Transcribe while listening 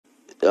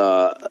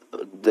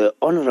The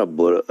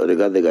Honorable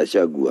Rigathi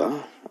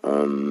Gachagua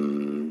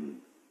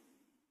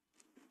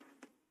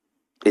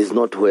is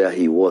not where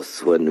he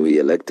was when we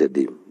elected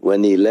him.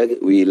 When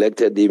we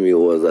elected him, he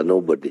was a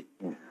nobody.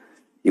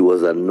 He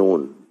was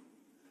unknown.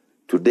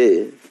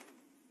 Today,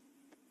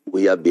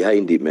 we are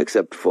behind him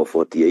except for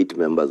 48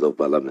 members of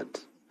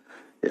parliament.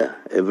 Yeah,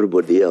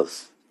 everybody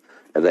else.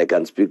 And I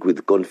can speak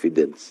with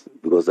confidence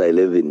because I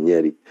live in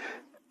Nyeri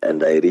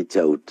and I reach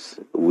out.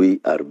 We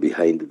are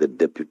behind the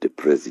deputy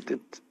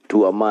president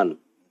to a man.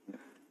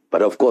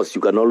 But of course,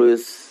 you can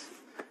always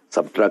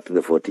subtract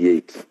the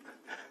 48.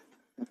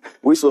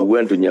 We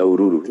went to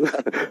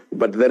Nyaururu.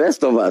 But the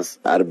rest of us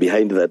are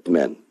behind that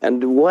man.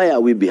 And why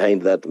are we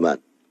behind that man?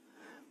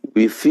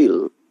 We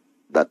feel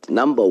that,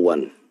 number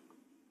one,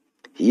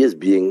 he is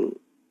being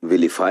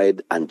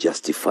vilified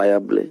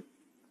unjustifiably.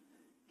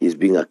 He's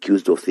being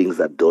accused of things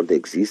that don't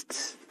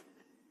exist.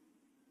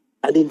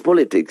 And in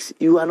politics,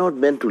 you are not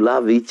meant to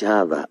love each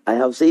other. I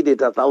have said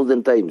it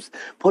 1,000 times.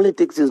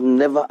 Politics is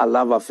never a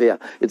love affair.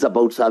 It's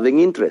about serving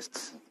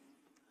interests.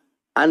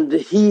 And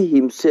he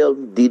himself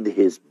did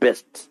his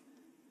best.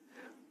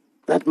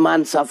 That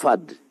man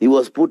suffered. He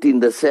was put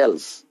in the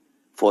cells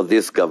for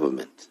this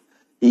government.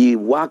 He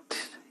worked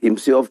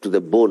himself to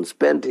the bone,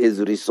 spent his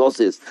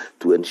resources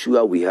to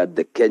ensure we had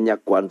the Kenya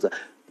Kwanza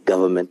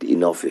government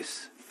in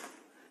office.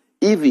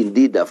 If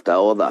indeed after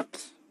all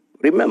that,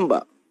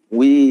 remember,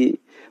 we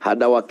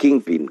had our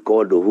kingpin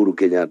called Uhuru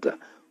Kenyatta,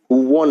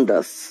 who warned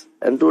us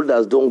and told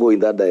us don't go in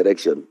that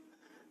direction.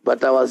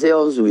 But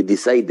ourselves, we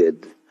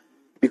decided,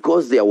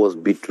 because there was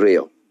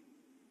betrayal,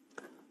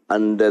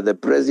 and the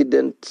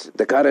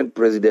current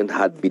president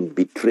had been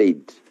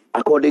betrayed,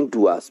 according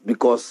to us,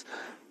 because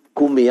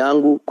kumi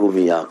yangu,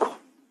 kumi yako.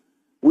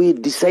 We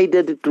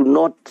decided to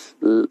not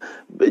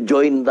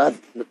join that,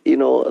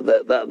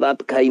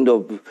 that kind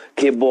of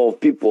cabal of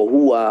people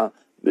who are,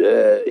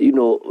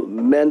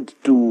 meant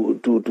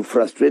to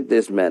frustrate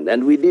this man.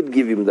 And we did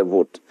give him the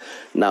vote.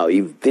 Now,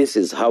 if this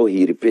is how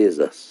he repays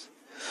us.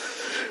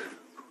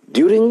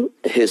 During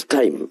his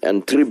time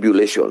and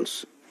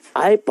tribulations,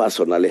 I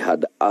personally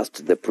had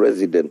asked the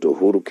President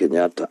Uhuru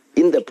Kenyatta,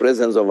 in the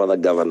presence of other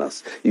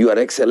governors, Your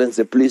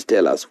Excellency, please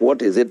tell us,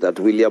 what is it that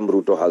William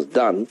Ruto has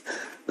done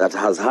that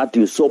has hurt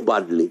you so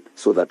badly,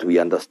 so that we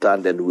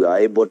understand and we are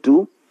able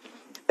to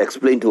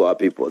explain to our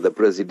people. The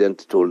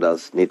President told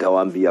us,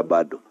 nitawambia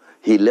bado.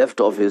 He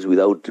left office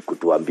without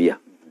kutuambia.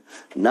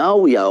 Now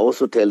we are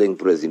also telling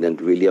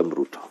President William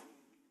Ruto,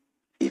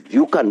 if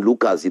you can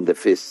look us in the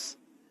face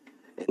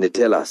and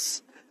tell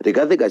us,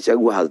 Rigathi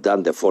Gachagua has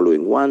done the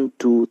following, 1,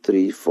 2,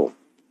 3, 4.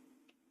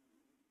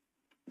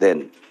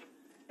 Then,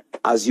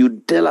 as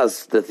you tell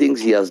us the things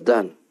he has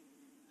done,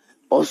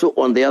 also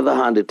on the other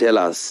hand, tell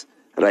us,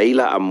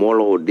 Raila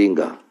Amolo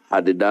Odinga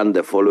had done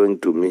the following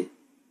to me.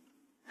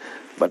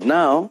 But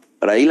now,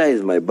 Raila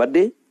is my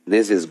buddy,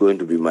 this is going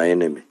to be my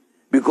enemy.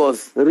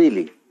 Because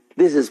really,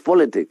 this is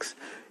politics.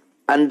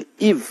 And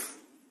if,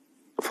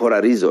 for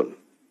a reason,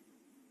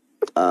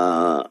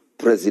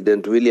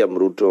 President William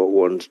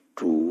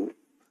Ruto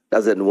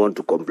doesn't want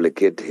to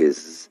complicate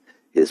his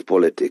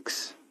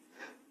politics,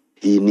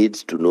 he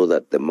needs to know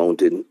that the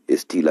mountain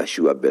is still a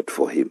sure bet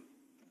for him.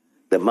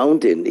 The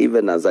mountain,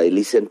 even as I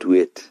listen to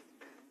it,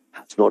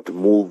 has not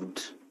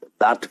moved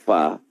that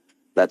far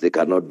that it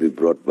cannot be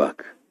brought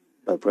back.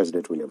 By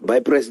President William. By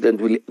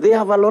President William. They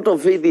have a lot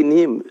of faith in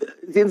him.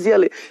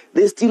 Sincerely,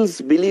 they still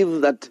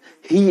believe that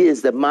he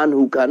is the man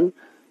who can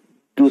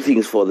do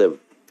things for them.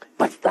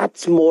 But that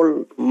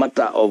small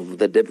matter of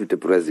the deputy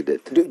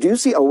president. Do you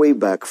see a way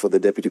back for the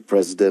deputy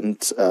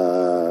president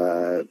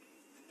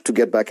to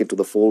get back into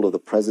the fold of the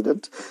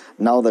president?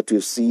 Now that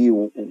you see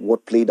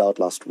what played out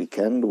last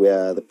weekend,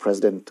 where the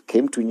president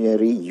came to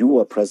Nyeri, you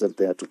were present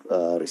there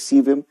to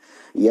receive him.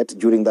 Yet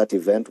during that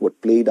event, what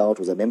played out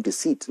was an empty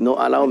seat. No,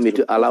 allow me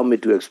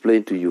to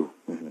explain to you.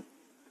 Mm-hmm.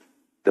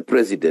 The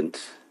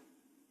president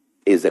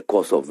is the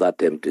cause of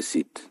that empty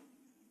seat.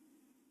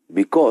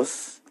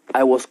 Because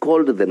I was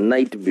called the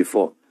night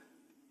before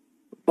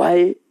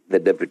by the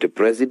deputy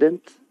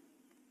president,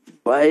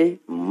 by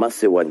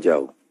Mase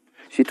Wanjau.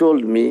 She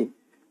told me,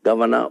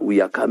 Governor,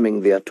 we are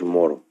coming there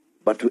tomorrow.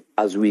 But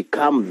as we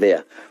come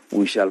there,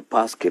 we shall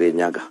pass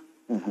Kirinyaga.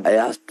 Mm-hmm. I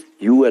asked,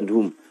 you and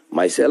whom?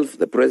 Myself,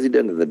 the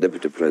president, and the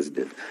deputy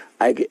president.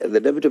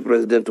 The deputy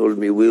president told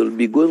me, we will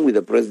be going with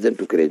the president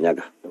to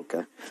Kirinyaga.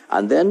 Okay.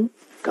 And then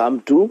come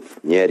to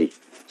Nyeri.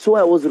 So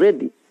I was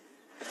ready.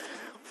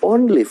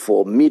 Only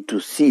for me to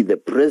see the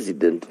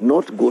president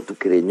not go to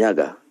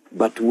Kirinyaga,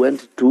 but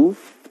went to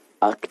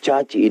a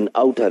church in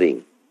Outer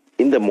Ring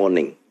in the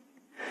morning.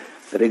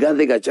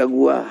 Rigathi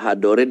Gachagua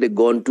had already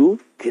gone to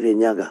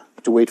Kirinyaga.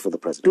 To wait for the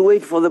president. To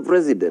wait for the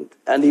president.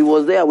 And he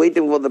was there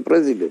waiting for the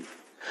president.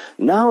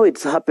 Now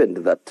it's happened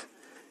that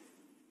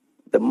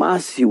the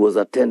mass he was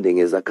attending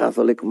is a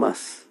Catholic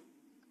mass.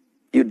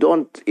 You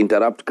don't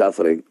interrupt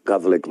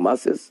Catholic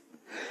masses.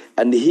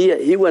 And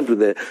he went to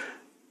the,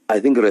 I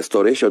think,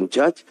 Restoration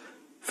Church,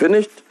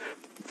 finished,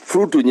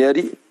 flew to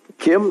Nyeri,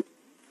 came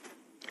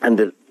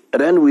and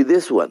ran with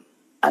this one.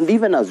 And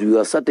even as we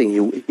were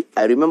sitting,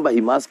 I remember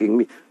him asking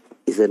me,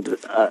 he said,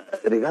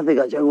 Rigathi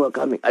Gachagua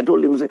coming. I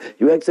told him,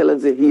 Your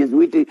Excellency, he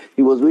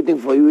was waiting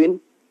for you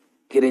in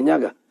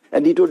Kirinyaga.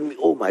 And he told me,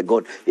 oh my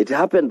God, it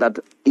happened that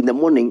in the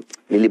morning,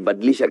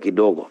 nilibadilisha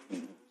kidogo.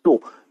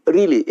 So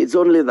really, it's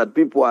only that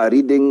people are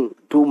reading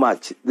too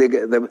much.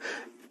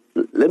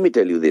 Let me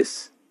tell you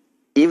this.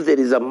 If there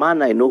is a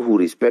man I know who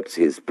respects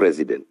his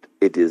president,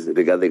 it is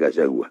Rigathi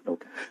Gachagua.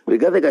 Okay.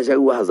 Rigathi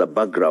Gachagua has a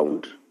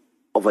background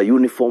of a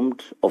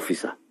uniformed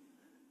officer.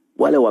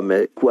 Wale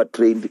wamekuwa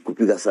trained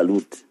kupiga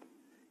salute.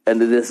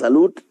 And they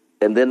salute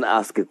and then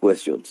ask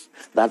questions.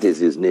 That is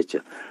his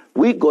nature.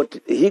 Many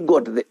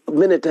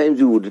times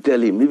you would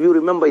tell him, if you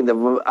remember in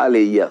the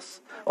early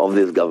years of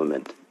this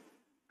government,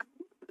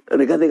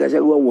 Rigathi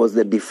Gachagua was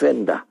the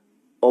defender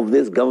of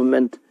this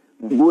government,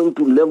 going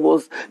to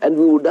levels, and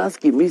we would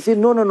ask him. He said,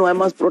 no, I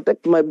must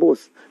protect my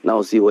boss.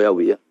 Now see where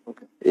we are.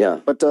 Okay. Yeah.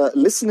 But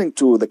listening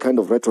to the kind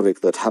of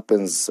rhetoric that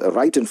happens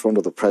right in front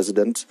of the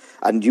president,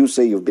 and you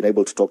say you've been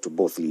able to talk to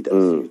both leaders.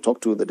 You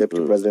talk to the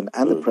deputy president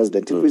and the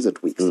president in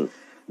recent weeks.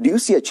 Do you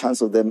see a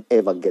chance of them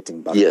ever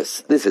getting back?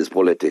 Yes, this is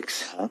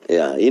politics.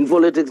 Yeah, in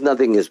politics,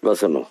 nothing is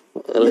personal.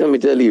 Let me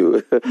tell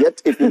you.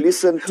 Yet, if you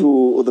listen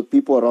to the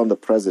people around the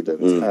president,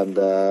 and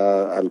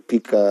I'll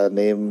pick a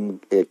name,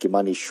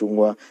 Kimani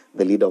Ichung'wah,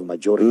 the leader of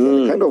majority,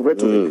 the kind of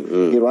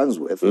rhetoric he runs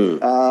with,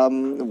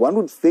 one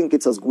would think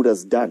it's as good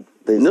as done.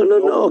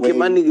 No.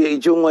 Kimani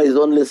Ichung'wah is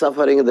only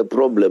suffering the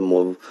problem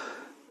of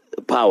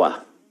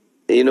power.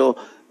 You know,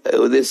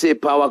 they say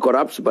power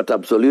corrupts, but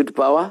absolute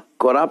power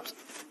corrupts.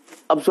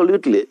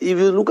 Absolutely. If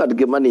you look at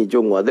Kimani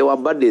Ichung'wah, they were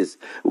buddies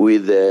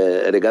with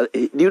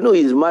Rigathi. Do you know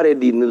he's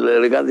married in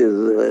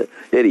Rigathi's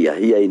area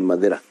here in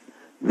Madeira?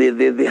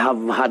 They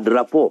have had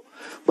rapport.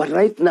 But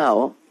right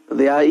now,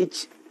 they are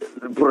each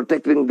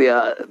protecting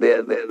their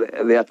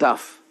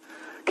turf.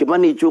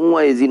 Kimani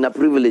Ichung'wah is in a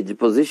privileged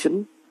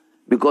position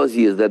because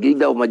he is the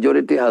leader of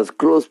majority, has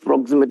close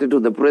proximity to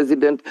the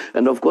president,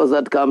 and of course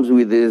that comes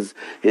with his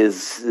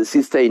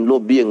sister-in-law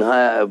being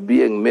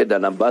made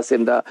an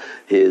ambassador,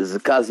 his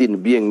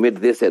cousin being made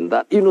this and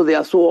that. You know, they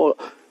are so...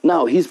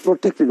 Now, he's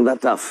protecting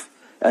that turf,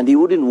 and he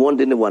wouldn't want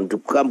anyone to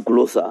come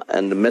closer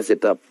and mess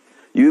it up.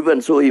 You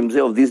even saw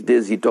himself these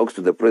days, he talks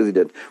to the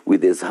president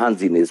with his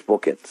hands in his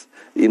pockets.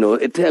 You know,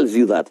 it tells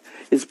you that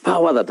it's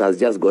power that has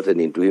just gotten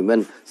into him,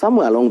 and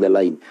somewhere along the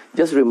line,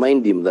 just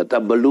remind him that a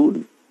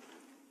balloon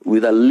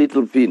with a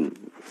little pin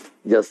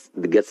just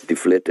gets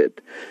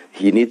deflated.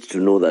 He needs to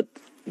know that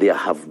there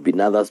have been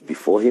others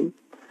before him.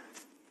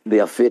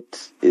 Their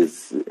fate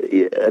is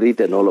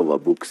written all over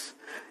books.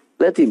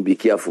 Let him be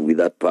careful with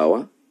that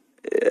power,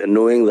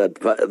 knowing that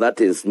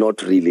that is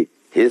not really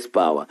his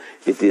power.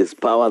 It is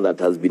power that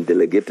has been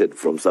delegated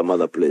from some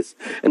other place.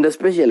 And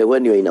especially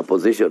when you're in a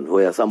position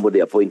where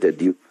somebody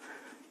appointed you,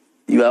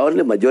 you are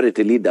only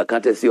majority leader,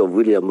 courtesy of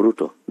William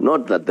Ruto.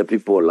 Not that the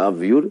people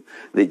love you.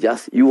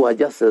 You are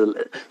just...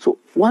 So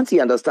once he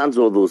understands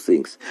all those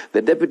things,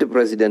 the deputy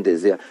president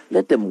is there.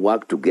 Let them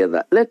work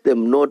together. Let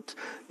them not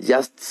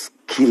just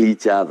kill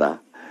each other.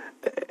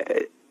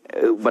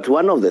 But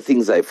one of the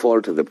things I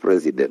fault the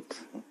president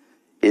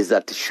is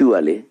that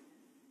surely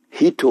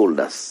he told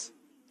us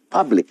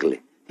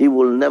publicly he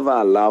will never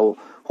allow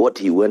what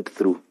he went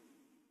through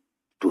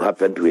to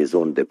happen to his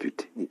own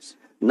deputy. Yes.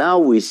 Now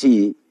we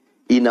see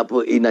in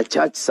a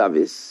church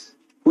service,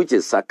 which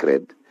is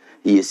sacred,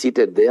 he is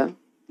seated there.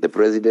 The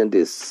president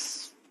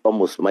is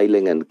almost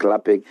smiling and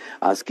clapping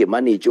as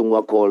Kimani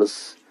Ichung'wah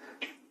calls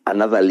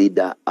another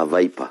leader a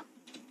viper.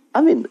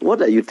 I mean,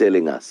 what are you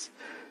telling us?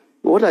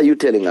 What are you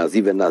telling us,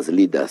 even as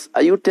leaders?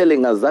 Are you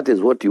telling us that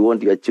is what you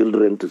want your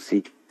children to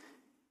see?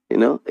 You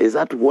know, is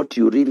that what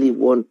you really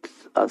want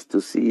us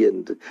to see?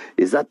 And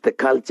is that the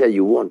culture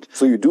you want?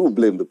 So you do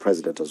blame the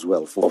president as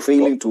well for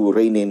failing to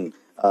rein in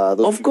those...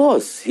 Of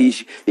course,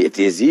 it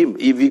is him.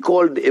 If he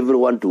called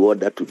everyone to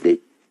order today,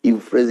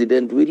 if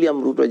President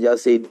William Ruto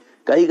just said,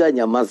 kahiga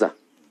nyamaza,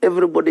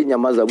 everybody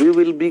nyamaza, we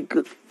will be...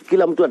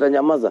 Kila mtu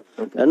atanyamaza,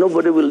 and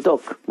nobody will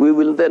talk. We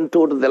will then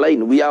toe the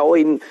line. We are all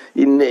in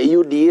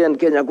UDA and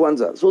Kenya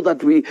Kwanza, so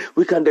that we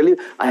can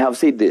deliver. I have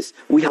said this,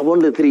 we have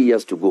only 3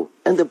 years to go,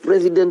 and the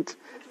president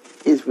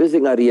is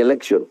facing a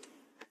re-election.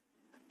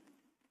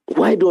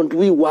 Why don't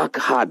we work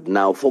hard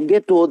now?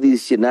 Forget all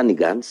these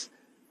shenanigans.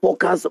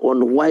 Focus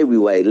on why we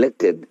were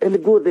elected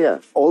and go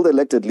there. All the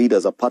elected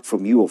leaders, apart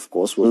from you, of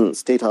course, were in the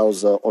State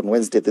House on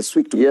Wednesday this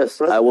week.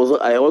 Yes, I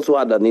also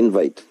had an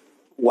invite.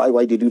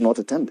 Why did you not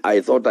attend? I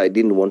thought I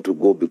didn't want to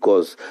go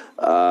because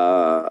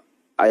I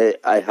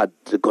had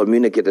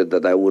communicated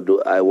that I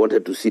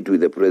wanted to sit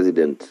with the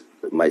president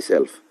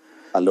myself.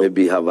 Alone.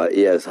 Maybe have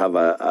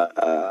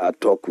a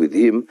talk with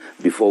him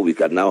before we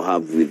can now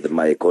have with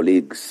my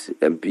colleagues,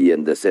 MP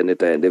and the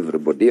senator and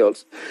everybody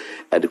else.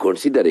 And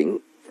considering,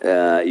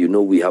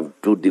 we have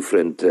two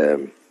different,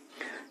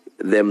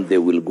 they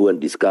will go and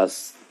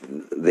discuss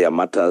their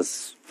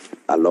matters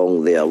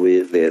along their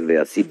way,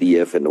 their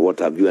CDF and what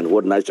have you, and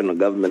what national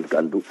government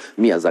can do.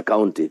 Me as a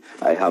county,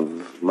 I have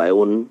my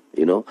own,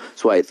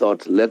 So I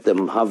thought, let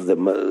them have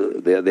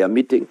their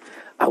meeting.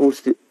 I will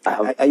still.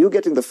 Are you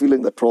getting the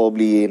feeling that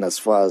probably, in as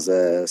far as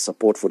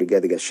support for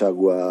Rigathi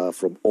Gachagua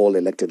from all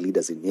elected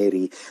leaders in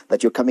Nyeri,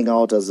 that you're coming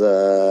out as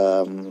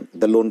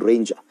the Lone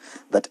Ranger,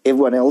 that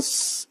everyone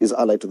else is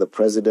allied to the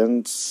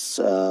president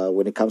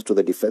when it comes to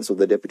the defense of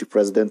the deputy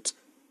president?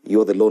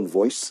 You're the lone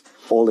voice.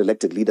 All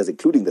elected leaders,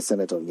 including the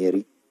senator of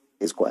Nyeri,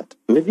 is quiet.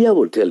 Maybe I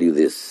will tell you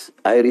this.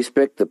 I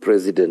respect the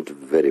president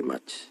very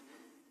much.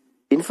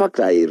 In fact,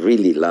 I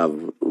really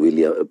love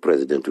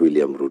President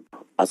William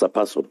Ruto as a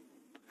person.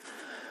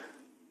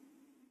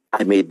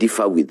 I may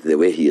differ with the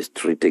way he is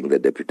treating the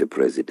deputy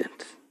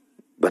president,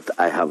 but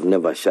I have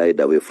never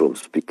shied away from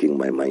speaking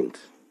my mind.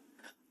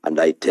 And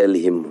I tell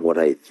him what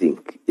I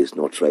think is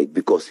not right,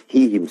 because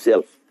he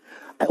himself,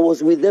 I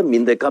was with them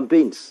in the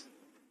campaigns.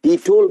 He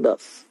told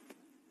us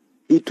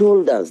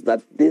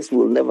that this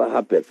will never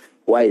happen.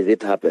 Why is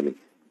it happening?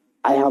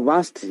 I have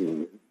asked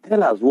him,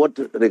 tell us what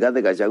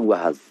Rigathi Gachagua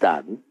has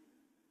done,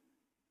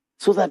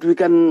 so that we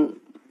can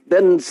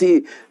then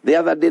see. The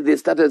other day they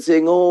started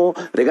saying, oh,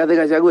 Rigathi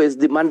Gachagua is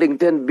demanding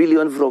 10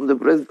 billion from the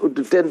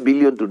president. 10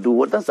 billion to do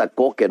what? That's a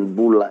cock and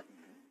bull.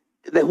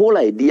 The whole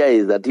idea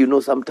is that,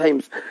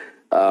 sometimes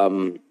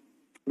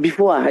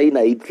before a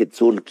hyena eats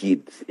its own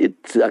kids, it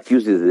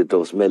accuses it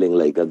of smelling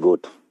like a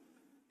goat.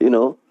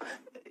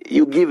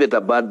 You give it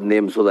a bad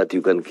name so that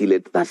you can kill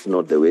it. That's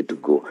not the way to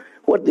go.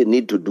 What they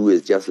need to do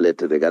is just let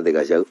Rigathi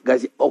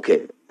Gachagua.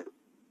 Okay,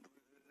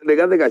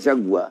 Rigathi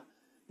Gachagua,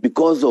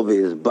 because of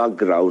his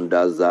background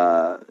as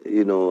a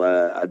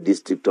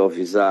district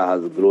officer,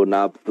 has grown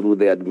up through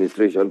the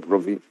administration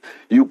province.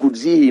 You could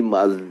see him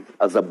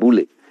as a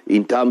bully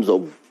in terms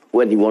of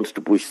when he wants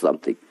to push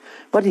something.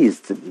 But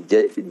he's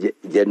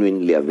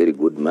genuinely a very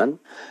good man.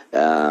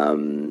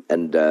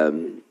 And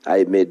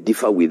I may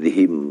differ with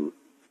him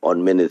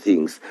on many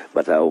things,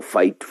 but I'll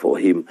fight for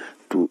him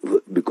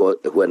because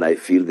when I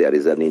feel there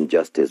is an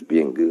injustice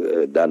being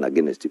done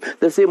against him.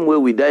 The same way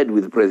we died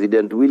with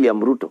President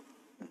William Ruto.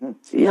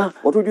 Mm-hmm. Yeah.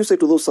 What would you say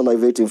to those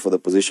salivating for the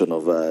position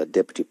of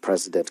deputy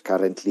president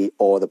currently,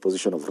 or the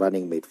position of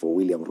running mate for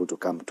William Ruto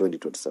come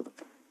 2027?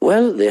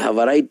 Well, they have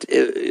a right.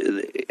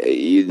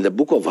 In the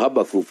book of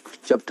Habakkuk,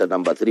 chapter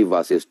number 3,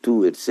 verses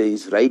 2, it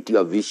says, write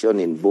your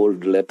vision in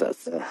bold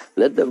letters.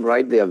 Let them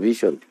write their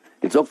vision.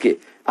 It's okay.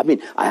 I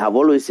mean, I have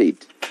always said,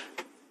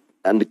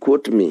 and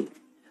quote me,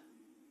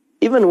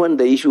 even when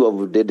the issue of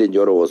Ndeye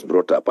Nyoro was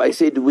brought up, I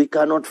said, we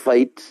cannot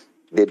fight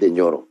Ndeye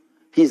Nyoro.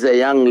 He's a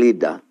young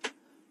leader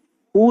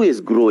who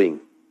is growing.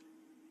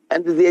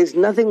 And there is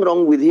nothing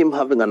wrong with him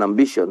having an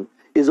ambition.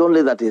 It's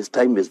only that his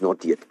time is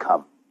not yet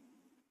come.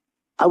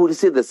 I would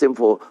say the same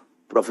for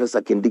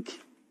Professor Kindiki.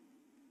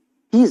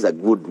 He is a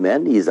good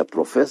man. He is a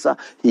professor.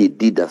 He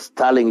did a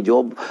sterling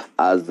job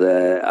as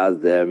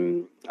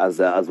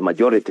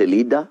majority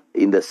leader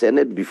in the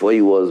Senate before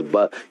he was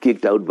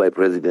kicked out by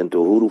President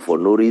Uhuru for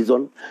no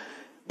reason.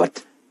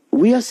 But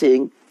we are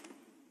saying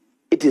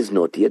it is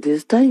not yet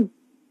his time.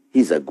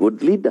 He's a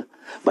good leader,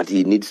 but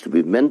he needs to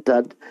be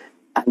mentored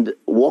and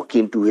walk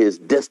into his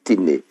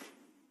destiny.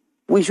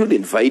 We should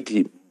invite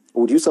him.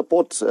 Would you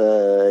support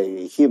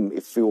him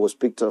if he was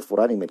picked for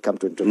running mate come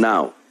 2027?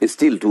 Now, it's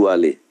still too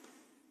early.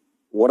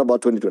 What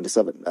about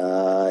 2027?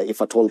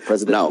 If at all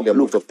President William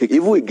Ruto picked...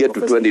 If we get to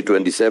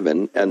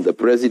 2027 and the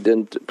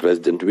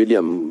President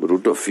William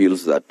Ruto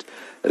feels that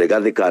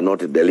Rigathi cannot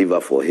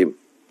deliver for him,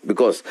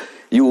 because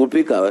you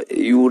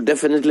will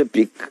definitely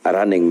pick a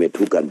running mate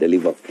who can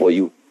deliver for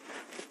you,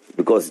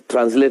 because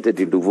translated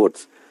into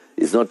votes,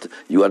 it's not,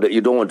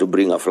 you don't want to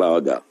bring a flower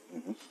girl.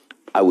 Mm-hmm.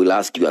 I will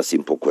ask you a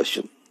simple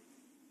question.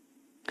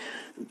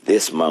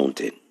 This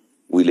mountain,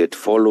 will it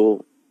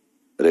follow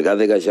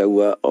Rigathi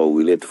Gachagua or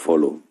will it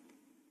follow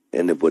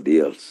anybody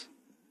else?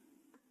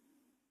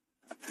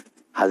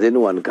 Has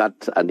anyone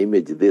cut an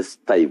image this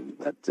time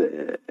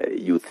that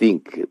you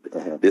think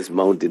this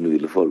mountain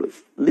will follow?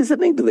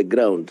 Listening to the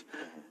ground,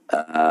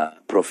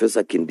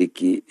 Professor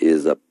Kindiki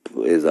is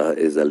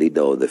a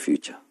leader of the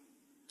future.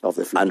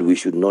 And we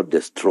should not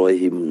destroy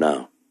him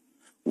now.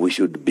 We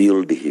should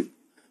build him.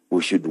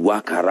 We should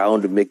work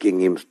around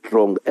making him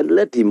strong and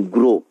let him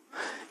grow.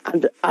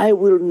 And I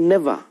will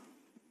never,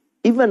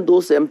 even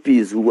those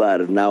MPs who are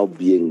now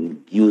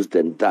being used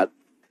and that,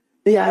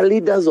 they are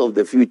leaders of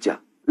the future.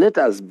 Let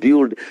us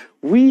build.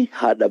 We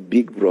had a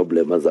big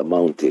problem as a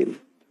mountain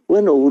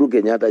when Uhuru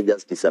Kenyatta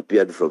just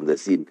disappeared from the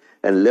scene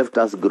and left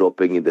us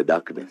groping in the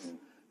darkness.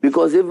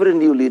 Because every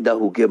new leader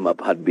who came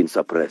up had been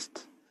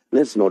suppressed.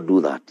 Let's not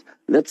do that.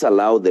 Let's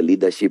allow the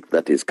leadership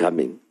that is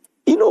coming.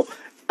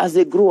 As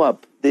they grow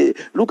up,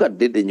 look at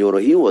Ndeye Nyoro.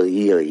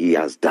 He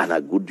has done a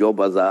good job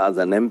as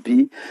an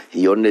MP.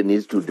 He only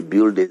needs to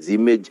build his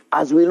image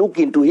as we look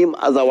into him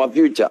as our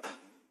future.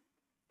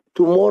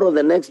 Tomorrow,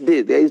 the next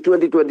day, there is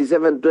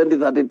 2027,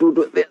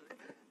 2032.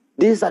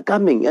 These are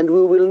coming, and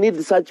we will need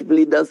such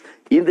leaders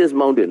in this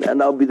mountain.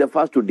 And I'll be the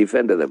first to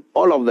defend them,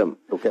 all of them.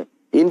 Okay.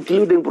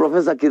 Including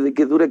Professor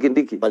Kithure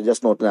Kindiki. But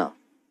just not now.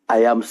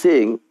 I am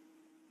saying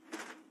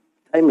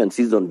time and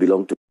season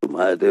belong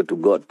to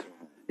God.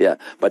 Yeah,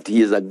 but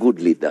he is a good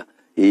leader.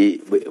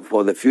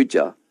 For the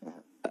future,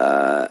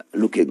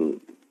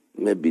 looking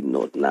maybe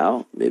not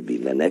now, maybe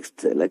in the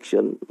next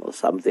election or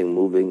something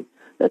moving.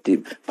 Let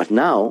him. But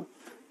now,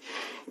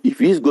 if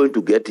he's going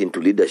to get into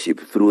leadership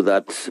through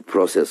that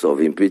process of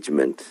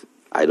impeachment,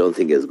 I don't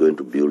think he's going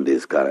to build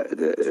his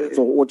character.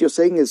 So what you're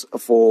saying is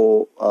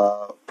for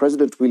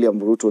President William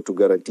Ruto to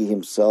guarantee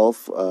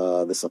himself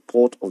the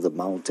support of the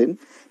mountain,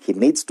 he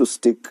needs to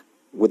stick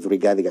with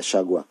Rigathi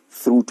Gachagua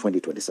through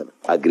 2027.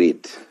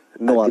 Agreed.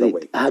 No other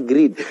way.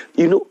 Agreed.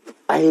 You know,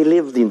 I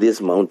lived in this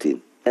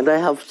mountain, and I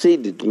have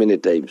said it many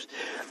times.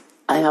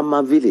 I am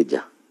a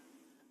villager.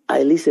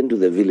 I listen to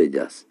the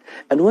villagers.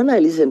 And when I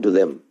listen to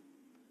them,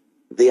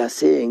 they are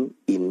saying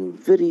in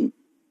very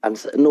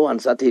no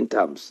uncertain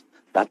terms,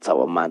 that's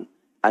our man,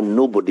 and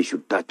nobody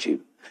should touch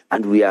him.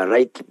 And we are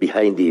right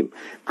behind him.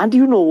 And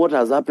you know what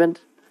has happened?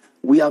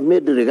 We have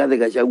made Rigathi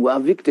Gachagua a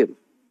victim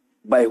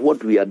by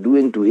what we are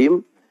doing to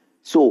him.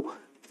 So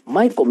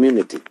my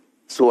community,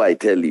 so I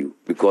tell you,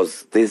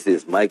 because this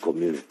is my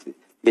community,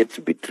 it's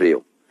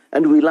betrayal.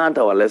 And we learned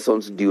our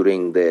lessons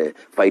during the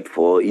fight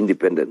for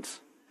independence.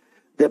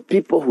 The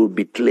people who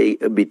betrayed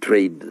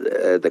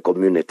the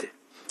community,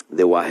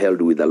 they were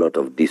held with a lot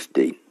of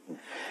disdain.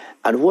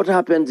 And what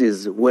happens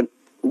is when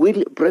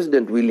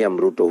President William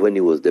Ruto, when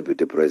he was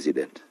deputy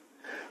president,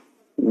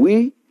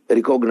 we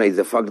recognize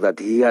the fact that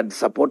he had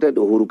supported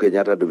Uhuru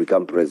Kenyatta to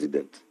become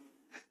president.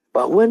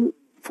 But when,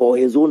 for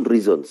his own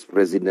reasons,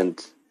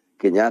 President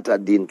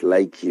Kenyatta didn't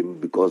like him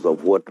because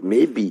of what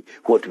we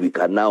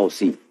can now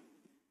see.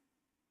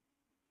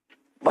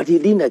 But he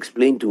didn't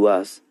explain to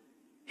us.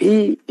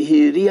 He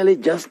really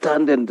just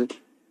turned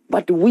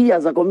but we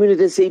as a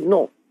community said,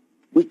 no,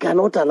 we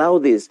cannot allow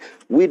this.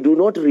 We do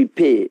not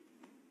repay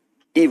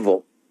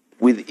evil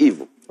with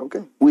evil.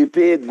 Okay. We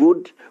repay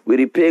good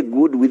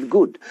with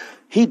good.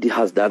 He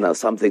has done us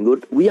something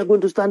good. We are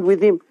going to stand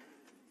with him.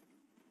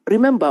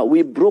 Remember,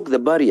 we broke the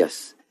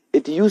barriers.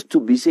 It used to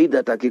be said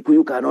that a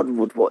Kikuyu cannot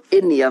vote for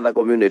any other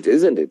community,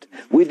 isn't it?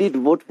 We did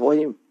vote for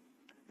him.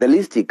 The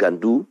least he can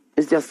do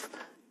is just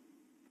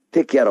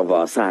take care of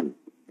our son.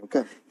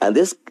 Okay. And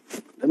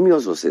let me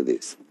also say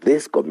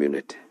this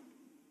community,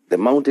 the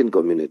mountain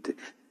community,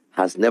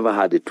 has never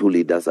had two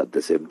leaders at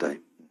the same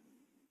time.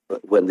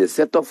 But when they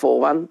set up for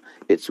one,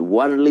 it's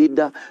one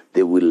leader.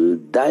 They will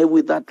die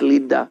with that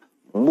leader,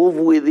 move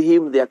with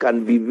him. There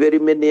can be very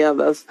many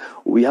others.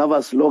 We have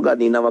a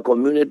slogan in our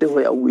community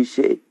where we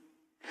say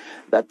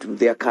that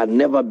there can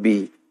never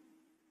be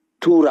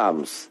two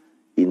rams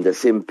in the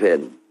same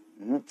pen.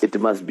 Mm-hmm. It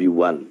must be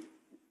one.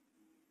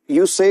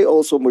 You say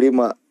also,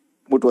 Mlima,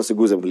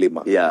 Mutwasiguze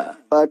Mlima. Yeah.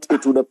 But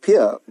it would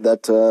appear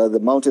that the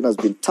mountain has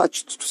been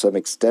touched to some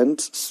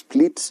extent,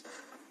 split,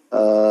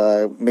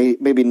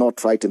 maybe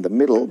not right in the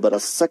middle, but a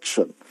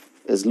section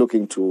is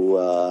looking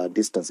to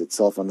distance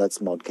itself, and that's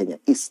Mount Kenya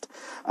East.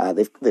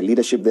 The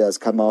leadership there has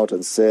come out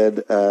and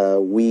said,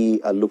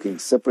 we are looking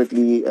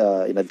separately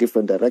in a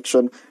different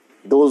direction.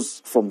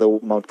 Those from the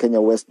Mount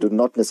Kenya West do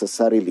not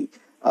necessarily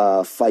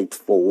fight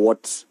for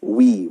what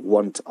we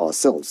want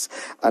ourselves.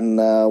 And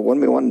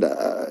one may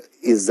wonder,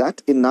 is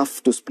that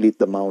enough to split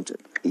the mountain?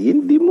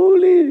 In the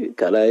Mole,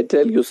 can I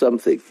tell you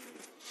something?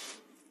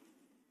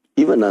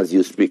 Even as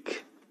you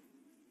speak,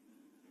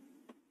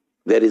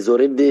 there is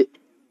already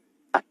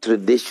a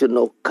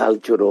traditional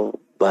cultural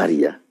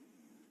barrier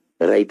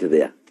right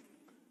there.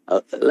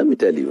 Let me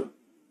tell you,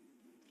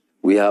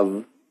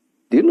 do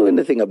you know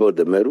anything about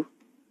the Meru?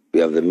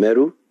 We have the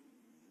Meru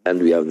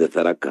and we have the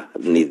Tharaka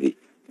Nithi.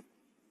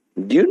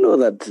 Do you know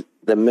that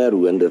the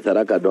Meru and the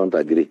Tharaka don't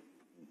agree?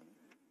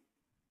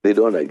 They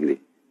don't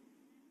agree.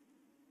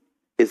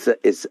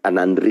 It's an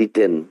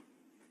unwritten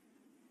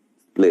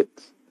split.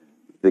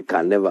 They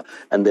can never,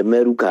 and the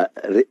Meru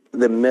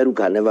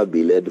can never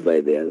be led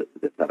by the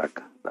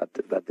Tharaka.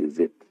 That is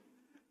it.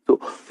 So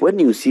when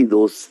you see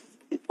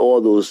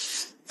all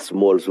those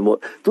small,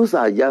 those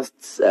are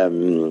just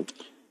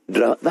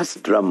that's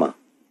drama.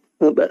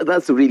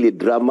 That's really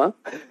drama.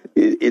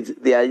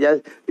 They are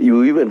just,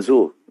 you even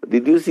saw.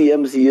 Did you see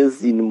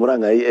MCS in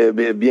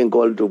Muranga being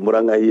called to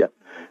Muranga here?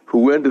 Who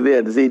went there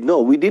and said,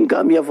 no, we didn't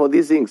come here for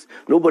these things.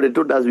 Nobody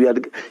told us we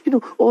had,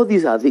 all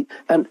these are things.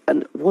 And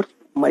what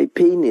my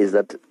pain is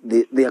that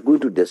they are going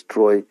to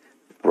destroy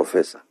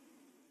Professor.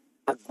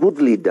 A good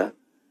leader,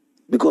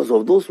 because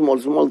of those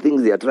small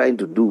things they are trying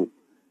to do,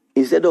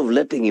 instead of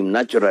letting him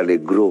naturally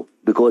grow,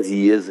 because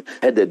he is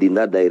headed in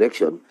that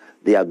direction,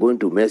 they are going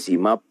to mess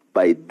him up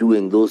by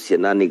doing those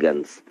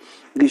shenanigans.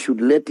 They should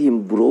let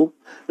him grow,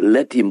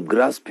 let him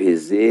grasp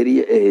his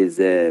area,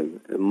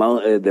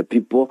 the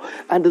people,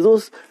 and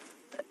those.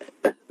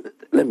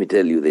 Let me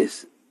tell you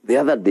this. The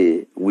other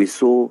day, we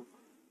saw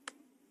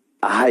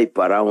a hype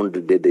around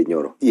Dede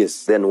Nyoro.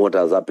 Yes. Then what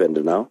has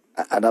happened now?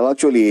 And I've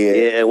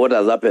actually... what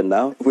has happened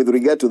now? With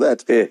regard to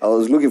that, I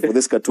was looking for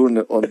this cartoon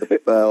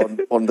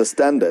on the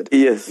Standard,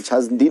 yes, which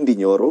has Ndindi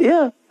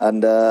Nyoro,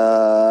 and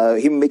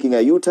him making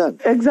a U-turn.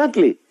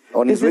 Exactly.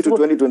 On his way to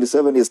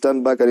 2027, he's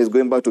turned back and he's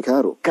going back to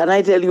Karo. Can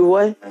I tell you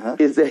why?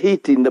 It's the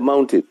heat in the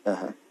mountain.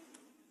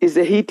 It's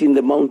the heat in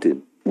the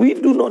mountain. We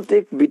do not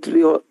take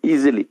betrayal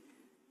easily.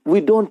 We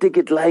don't take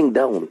it lying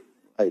down.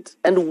 Right.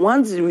 And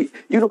once if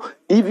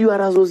you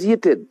are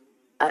associated,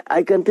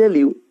 I can tell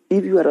you,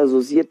 if you are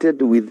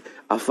associated with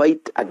a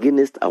fight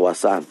against our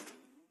son,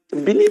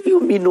 believe you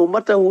me, no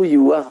matter who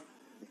you are,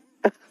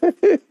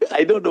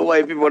 I don't know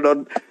why people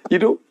don't,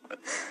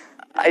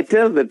 I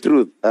tell the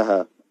truth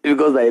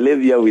because I live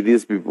here with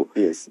these people.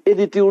 Yes. And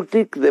it will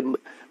take them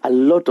a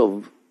lot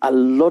of, I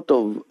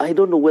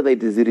don't know whether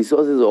it is the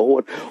resources or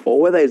what,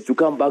 or whether it's to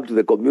come back to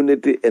the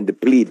community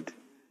and plead.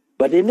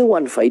 But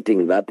anyone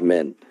fighting that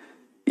man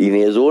in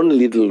his own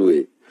little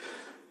way,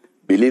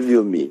 believe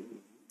you me,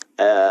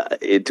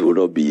 it will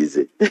not be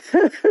easy.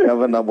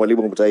 Governor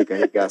Mwalimu Mutahi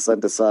Kahiga,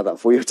 asante sana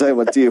for your time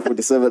at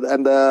TA47.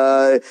 And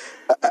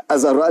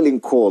as a rallying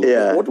call,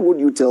 what would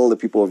you tell the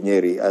people of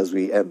Nyeri as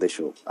we end the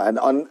show? And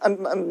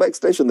by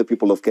extension, the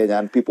people of Kenya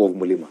and people of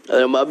Mulima?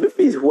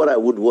 Maybe what I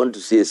would want to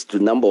say is to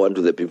number one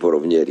to the people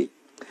of Nyeri.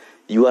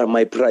 You are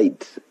my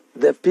pride.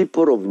 The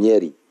people of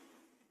Nyeri.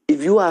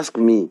 If you ask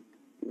me,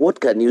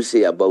 what can you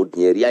say about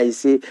Nyeri? I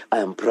say, I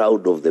am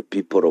proud of the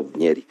people of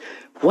Nyeri.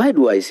 Why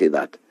do I say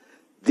that?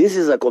 This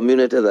is a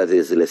community that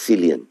is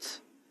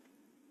resilient.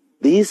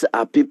 These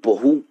are people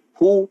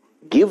who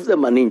give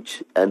them an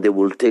inch and they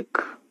will take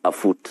a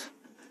foot.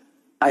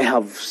 I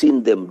have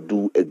seen them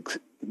do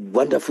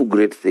wonderful,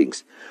 great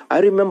things. I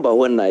remember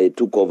when I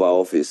took over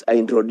office, I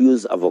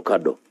introduced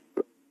avocado.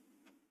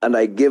 And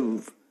I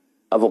gave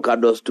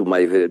avocados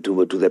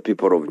to the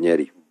people of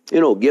Nyeri.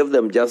 Gave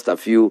them just a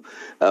few,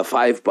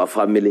 5 per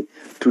family.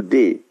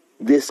 Today,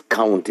 this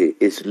county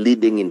is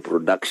leading in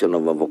production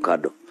of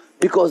avocado.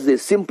 Because they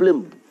simply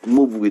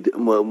move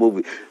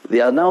with.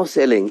 They are now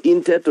selling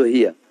in Teto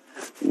here,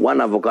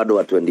 1 avocado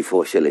at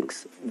 24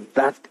 shillings.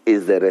 That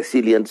is the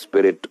resilient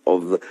spirit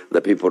of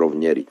the people of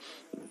Nyeri.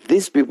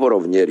 These people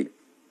of Nyeri,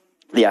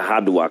 they are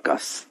hard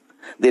workers.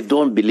 They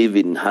don't believe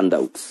in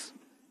handouts.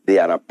 They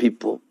are a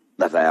people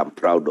that I am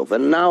proud of.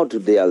 And now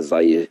today, as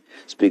I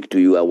speak to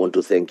you, I want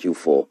to thank you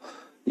for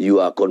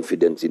your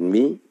confidence in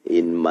me,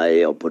 in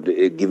my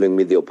giving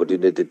me the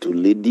opportunity to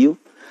lead you,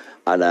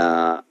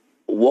 and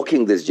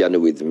walking this journey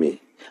with me.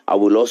 I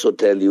will also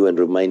tell you and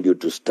remind you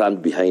to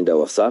stand behind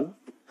our son,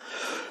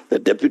 the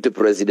Deputy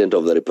President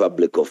of the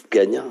Republic of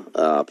Kenya,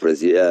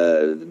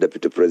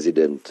 Deputy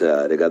President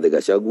Rigathi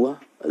Gachagua.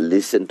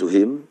 Listen to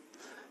him,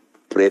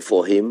 pray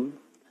for him,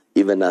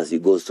 even as he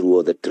goes through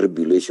all the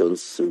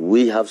tribulations.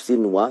 We have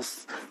seen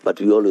worse, but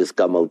we always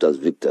come out as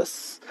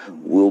victors.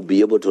 We'll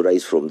be able to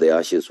rise from the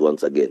ashes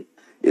once again.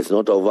 It's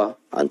not over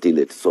until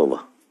it's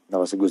over.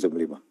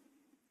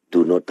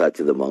 Do not touch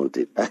the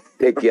mountain.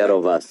 Take care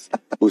of us.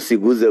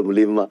 Usiguze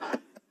mlima.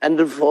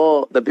 And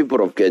for the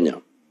people of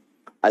Kenya,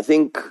 I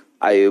think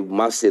I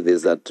must say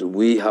this, that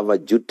we have a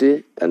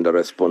duty and a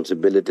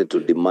responsibility to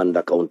demand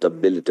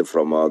accountability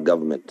from our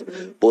government,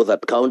 both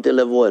at county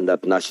level and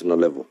at national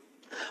level.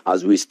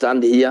 As we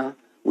stand here,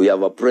 we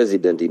have a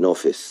president in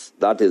office.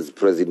 That is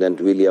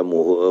President William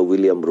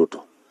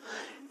Ruto.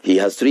 He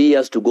has 3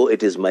 years to go.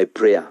 It is my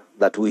prayer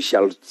that we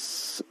shall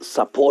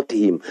support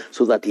him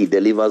so that he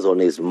delivers on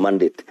his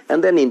mandate.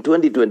 And then in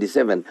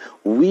 2027,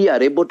 we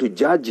are able to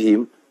judge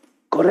him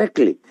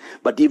correctly.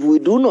 But if we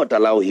do not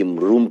allow him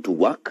room to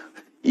work,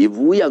 if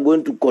we are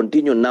going to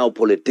continue now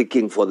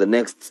politicking for the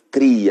next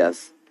 3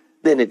 years,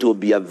 then it will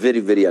be a very,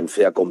 very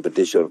unfair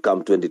competition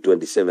come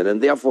 2027.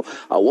 And therefore,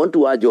 I want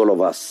to urge all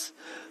of us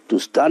to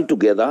stand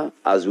together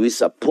as we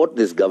support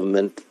this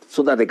government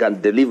so that they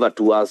can deliver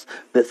to us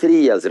the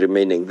 3 years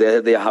remaining.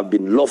 There have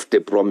been lofty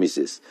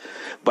promises.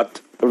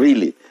 But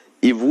really,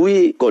 if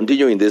we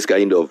continue in this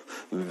kind of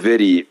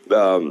very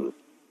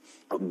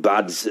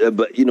bad,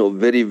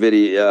 very,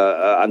 very,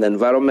 an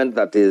environment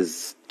that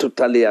is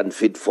totally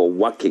unfit for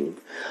working,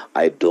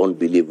 I don't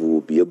believe we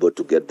will be able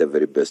to get the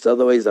very best.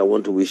 Otherwise, I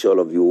want to wish all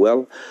of you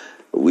well.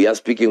 We are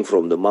speaking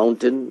from the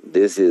mountain.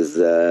 This is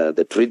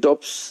the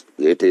treetops.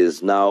 It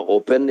is now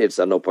open. It's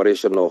an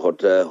operational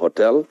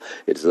hotel.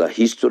 It's a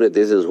history.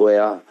 This is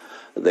where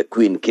the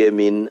queen came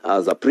in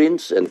as a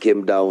prince and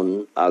came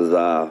down as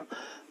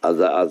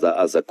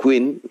a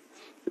queen.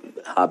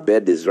 Her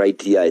bed is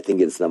right here. I think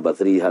it's number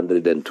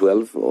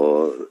 312.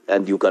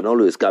 And you can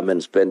always come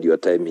and spend your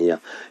time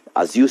here.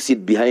 As you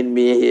sit behind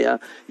me here,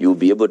 you'll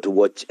be able to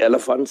watch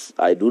elephants.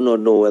 I do not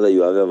know whether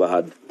you have ever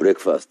had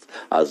breakfast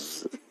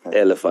as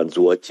elephants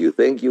watch you.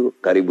 Thank you.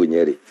 Karibu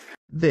Nyeri.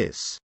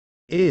 This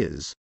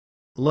is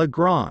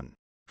Legrand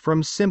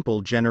from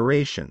Simple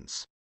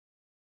Generations.